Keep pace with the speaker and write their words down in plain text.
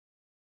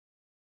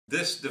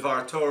This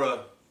dvar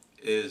Torah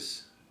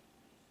is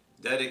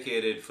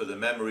dedicated for the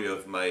memory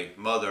of my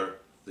mother,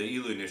 the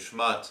Ilu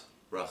Nishmat,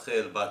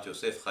 Rachel Bat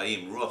Yosef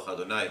Chaim, Ruach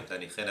Adonai,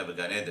 Tanichena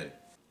Began Eden.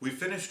 We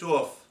finished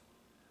off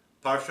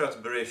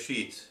Parshat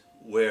Bereshit,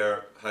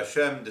 where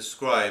Hashem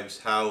describes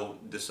how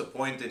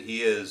disappointed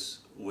he is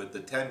with the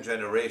 10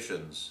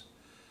 generations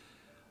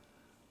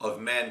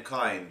of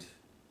mankind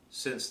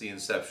since the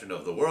inception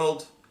of the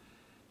world.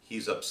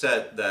 He's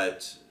upset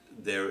that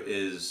there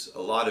is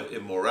a lot of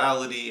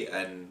immorality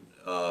and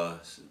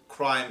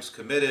crimes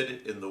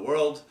committed in the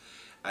world,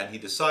 and he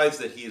decides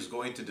that he is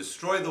going to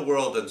destroy the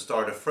world and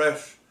start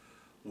afresh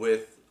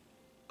with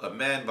a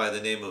man by the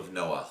name of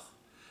Noach.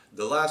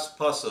 The last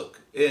pasuk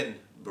in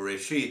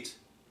Bereshit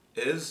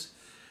is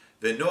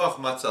V'Noach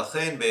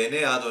matzachen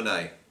be'enei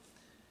Adonai.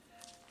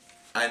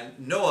 And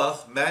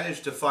Noach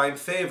managed to find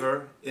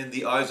favor in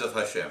the eyes of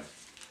Hashem.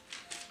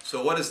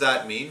 So what does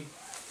that mean?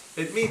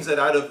 It means that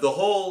out of the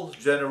whole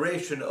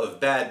generation of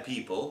bad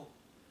people,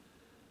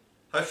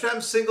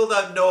 Hashem singled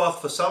out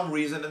Noach for some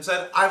reason and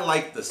said, I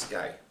like this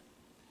guy.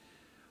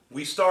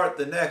 We start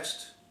the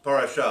next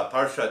parasha,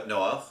 Parshat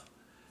Noach,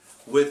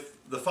 with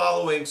the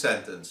following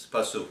sentence,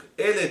 pasuk,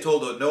 Ele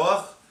toldot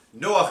Noach,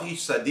 Noach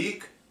ish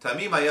sadik,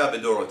 tamim haya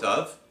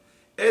bedorotav,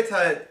 et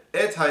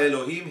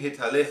ha'elohim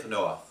hitalech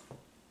Noach.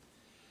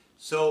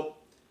 So,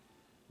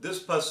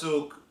 this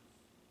pasuk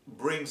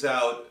brings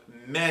out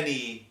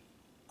many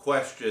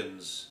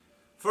questions.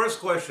 First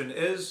question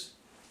is,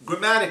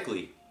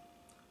 grammatically,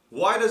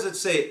 why does it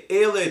say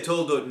Ele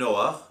toldot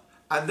Noach,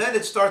 and then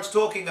it starts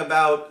talking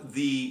about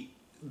the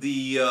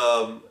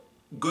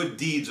good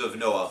deeds of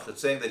Noach? It's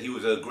saying that he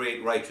was a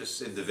great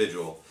righteous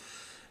individual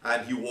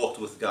and he walked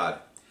with God.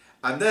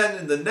 And then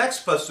in the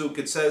next pasuk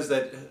it says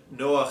that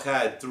Noach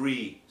had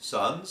 3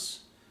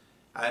 sons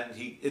and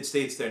it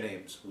states their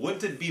names.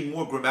 Wouldn't it be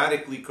more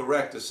grammatically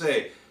correct to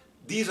say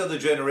these are the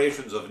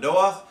generations of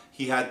Noach,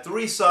 he had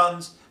 3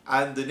 sons,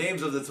 and the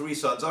names of the 3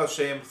 sons are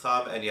Shem,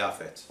 Ham, and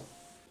Yafet?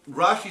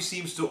 Rashi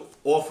seems to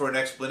offer an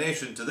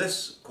explanation to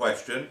this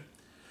question,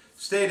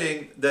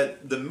 stating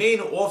that the main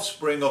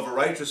offspring of a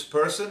righteous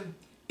person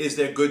is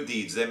their good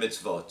deeds, their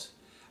mitzvot,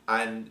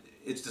 and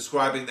it's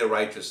describing their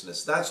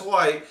righteousness. That's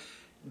why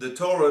the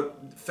Torah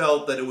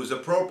felt that it was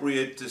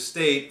appropriate to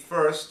state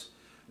first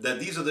that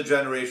these are the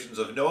generations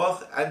of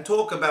Noach and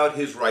talk about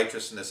his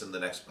righteousness in the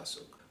next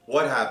pasuk.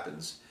 What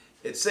happens?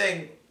 It's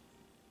saying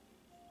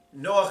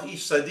Noach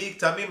ish sadik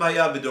tamim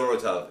haya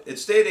bedorotav.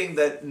 It's stating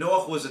that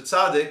Noach was a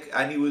tzaddik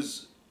and he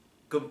was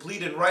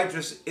complete and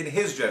righteous in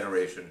his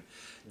generation.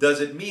 Does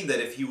it mean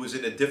that if he was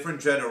in a different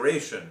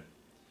generation,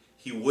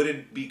 he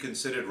wouldn't be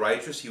considered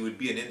righteous? He would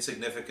be an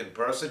insignificant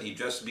person? He'd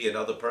just be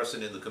another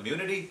person in the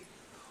community?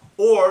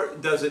 Or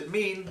does it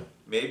mean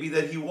maybe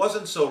that he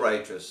wasn't so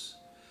righteous?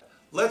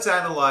 Let's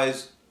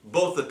analyze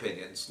both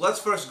opinions. Let's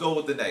first go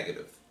with the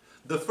negative.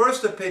 The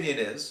first opinion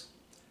is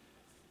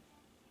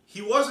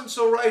he wasn't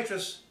so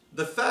righteous.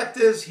 The fact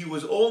is, he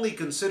was only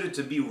considered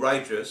to be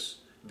righteous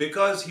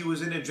because he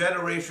was in a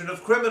generation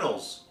of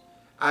criminals.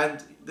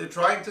 And they're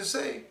trying to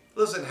say,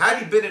 listen, had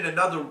he been in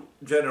another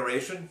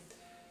generation,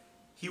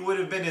 he would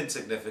have been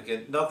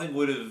insignificant.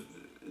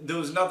 There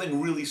was nothing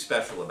really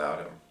special about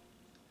him.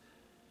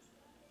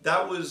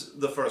 That was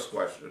the first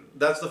question.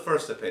 That's the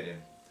first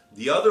opinion.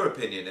 The other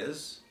opinion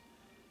is,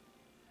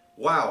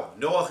 wow,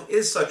 Noach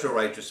is such a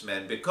righteous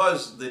man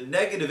because the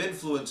negative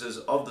influences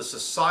of the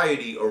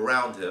society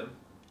around him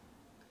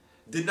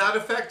did not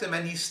affect him,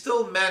 and he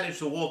still managed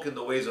to walk in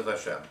the ways of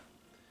Hashem.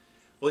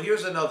 Well,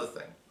 here's another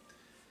thing.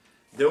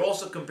 They're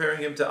also comparing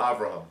him to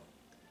Abraham,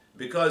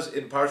 because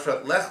in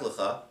Parshat Lech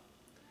Lecha,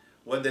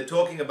 when they're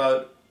talking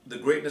about the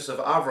greatness of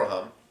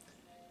Abraham,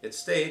 it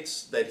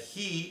states that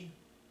he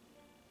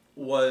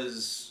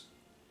was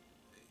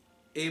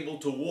able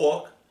to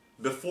walk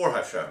before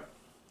Hashem.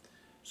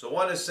 So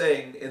one is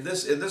saying, in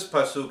this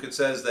pasuk, it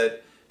says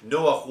that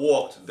Noach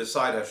walked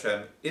beside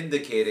Hashem,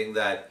 indicating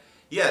that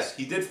yes,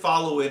 he did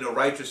follow in a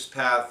righteous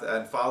path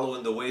and follow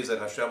in the ways that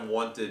Hashem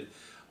wanted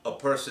a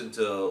person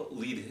to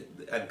lead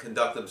and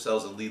conduct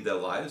themselves and lead their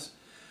lives.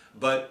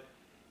 But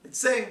it's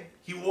saying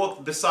he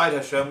walked beside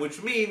Hashem,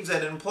 which means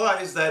and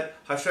implies that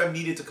Hashem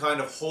needed to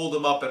kind of hold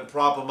him up and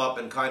prop him up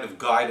and kind of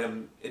guide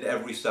him in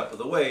every step of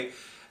the way,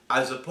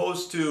 as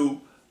opposed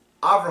to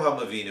Avraham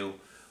Avinu,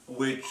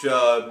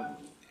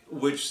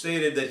 which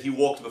stated that he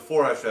walked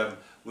before Hashem,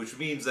 which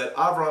means that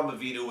Avraham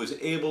Avinu was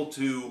able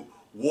to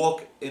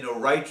walk in a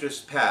righteous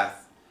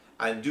path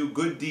and do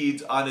good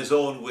deeds on his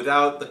own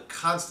without the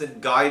constant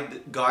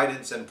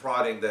guidance and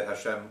prodding that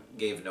Hashem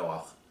gave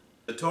Noach.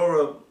 The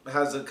Torah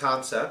has a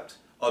concept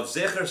of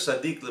Zecher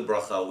Sadik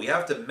Libracha. We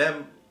have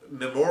to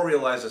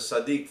memorialize a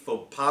Sadik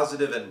for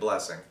positive and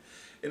blessing.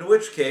 In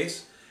which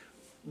case,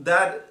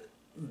 that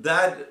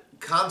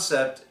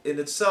concept in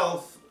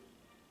itself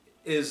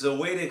is a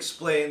way to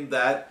explain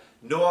that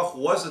Noach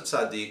was a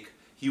tzaddik,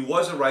 he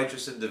was a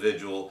righteous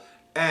individual,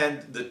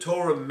 and the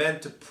Torah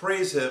meant to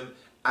praise him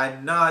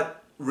and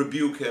not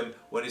rebuke him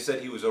when he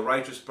said he was a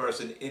righteous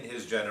person in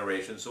his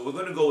generation. So we're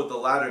going to go with the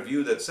latter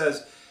view that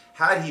says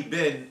Had he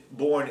been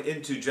born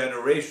into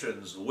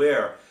generations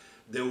where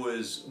there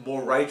was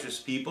more righteous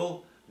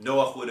people,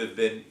 Noach would have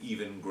been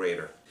even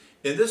greater.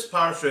 In this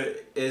parsha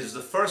is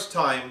the first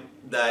time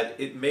that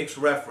it makes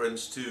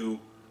reference to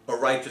a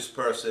righteous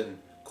person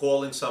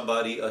calling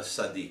somebody a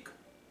tzaddik.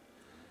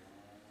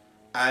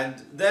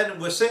 And then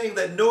we're saying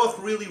that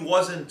Noach really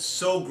wasn't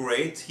so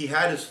great. He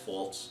had his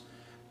faults.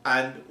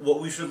 And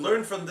what we should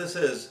learn from this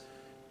is,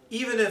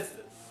 even if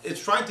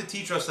it's trying to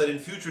teach us that in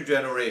future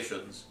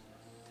generations,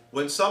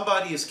 when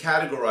somebody is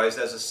categorized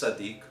as a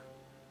tzaddik,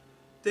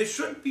 they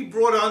shouldn't be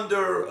brought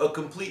under a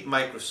complete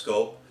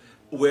microscope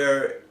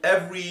where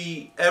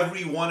every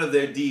one of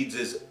their deeds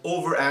is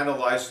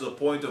overanalyzed to the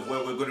point of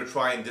where we're going to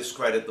try and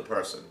discredit the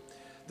person.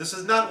 This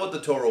is not what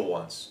the Torah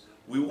wants.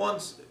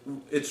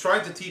 It's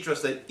trying to teach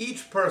us that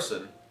each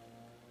person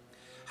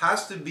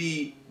has to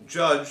be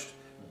judged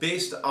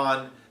based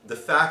on the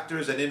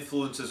factors and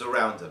influences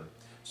around him.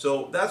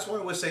 So that's why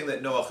we're saying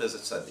that Noach is a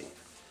tzaddik.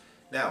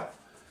 Now,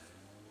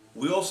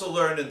 we also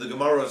learn in the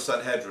Gemara of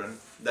Sanhedrin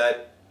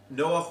that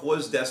Noach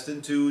was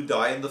destined to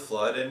die in the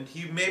flood, and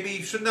he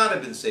maybe should not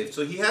have been saved.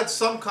 So he had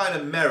some kind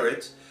of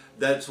merit.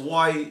 That's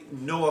why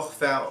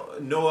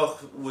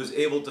Noach was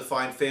able to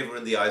find favor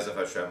in the eyes of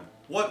Hashem.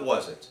 What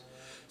was it?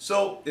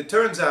 So it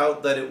turns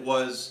out that it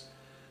was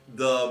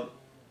the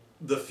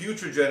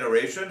future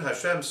generation.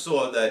 Hashem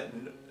saw that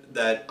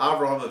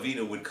Avraham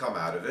Avinu would come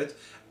out of it,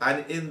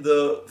 and in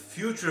the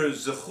future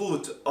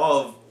zechut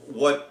of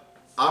what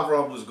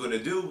Avraham was going to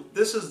do,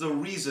 this is the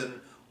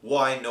reason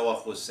why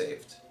Noach was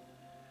saved.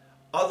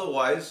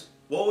 Otherwise,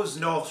 what was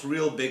Noach's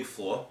real big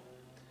flaw?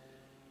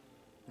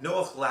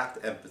 Noach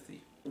lacked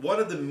empathy.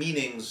 One of the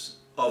meanings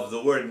of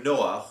the word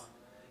Noach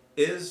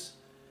is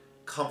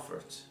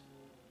comfort.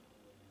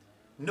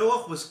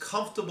 Noach was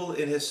comfortable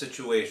in his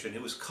situation. He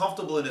was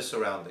comfortable in his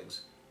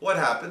surroundings. What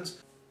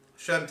happens?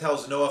 Hashem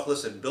tells Noach,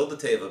 listen, build the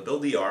teva,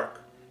 build the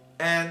ark,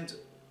 and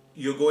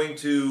you're going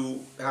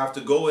to have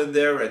to go in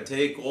there and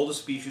take all the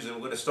species, and we're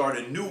going to start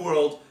a new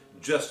world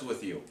just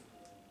with you.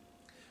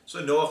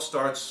 So Noach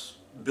starts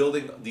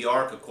building the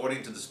ark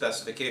according to the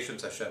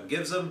specifications Hashem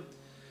gives him,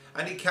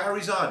 and he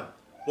carries on.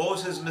 What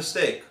was his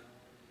mistake?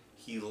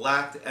 He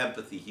lacked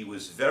empathy. He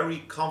was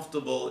very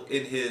comfortable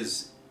in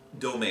his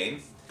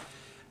domain,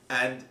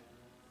 and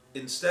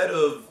instead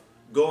of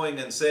going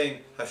and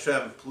saying,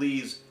 Hashem,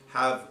 please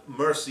have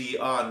mercy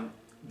on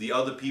the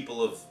other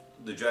people of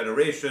the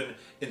generation,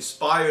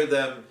 inspire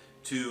them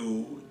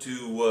to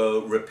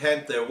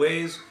repent their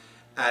ways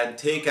and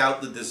take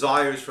out the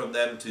desires from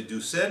them to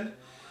do sin,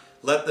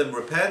 let them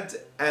repent,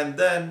 and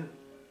then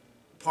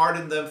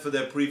pardon them for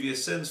their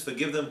previous sins,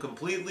 forgive them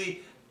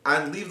completely,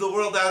 and leave the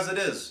world as it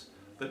is.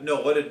 But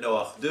no, what did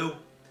Noach do?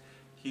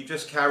 He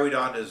just carried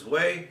on his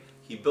way.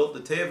 He built the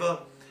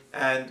teva,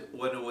 and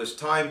when it was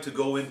time to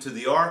go into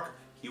the ark,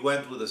 he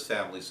went with his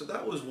family. So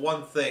that was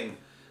one thing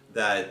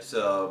that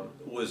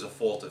was a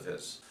fault of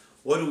his.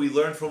 What do we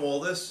learn from all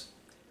this?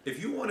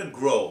 If you want to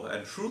grow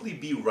and truly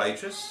be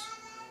righteous,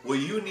 what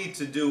you need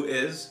to do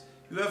is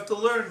you have to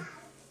learn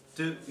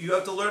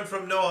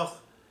from Noach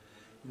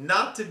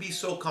not to be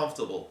so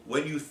comfortable.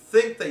 When you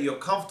think that you're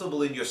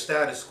comfortable in your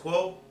status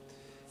quo,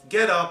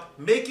 get up,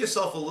 make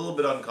yourself a little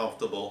bit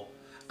uncomfortable,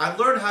 and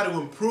learn how to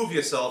improve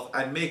yourself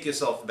and make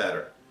yourself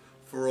better.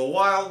 For a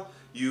while,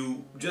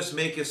 you just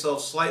make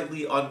yourself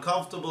slightly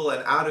uncomfortable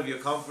and out of your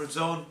comfort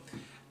zone,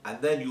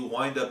 and then you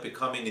wind up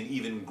becoming an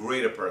even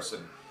greater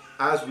person.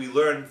 As we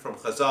learn from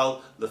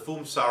Chazal,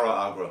 Lefum Sara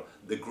Agra,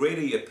 the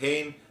greater your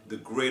pain, the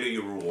greater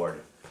your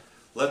reward.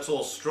 Let's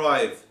all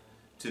strive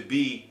to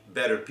be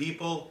better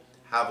people.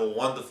 Have a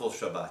wonderful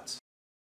Shabbat.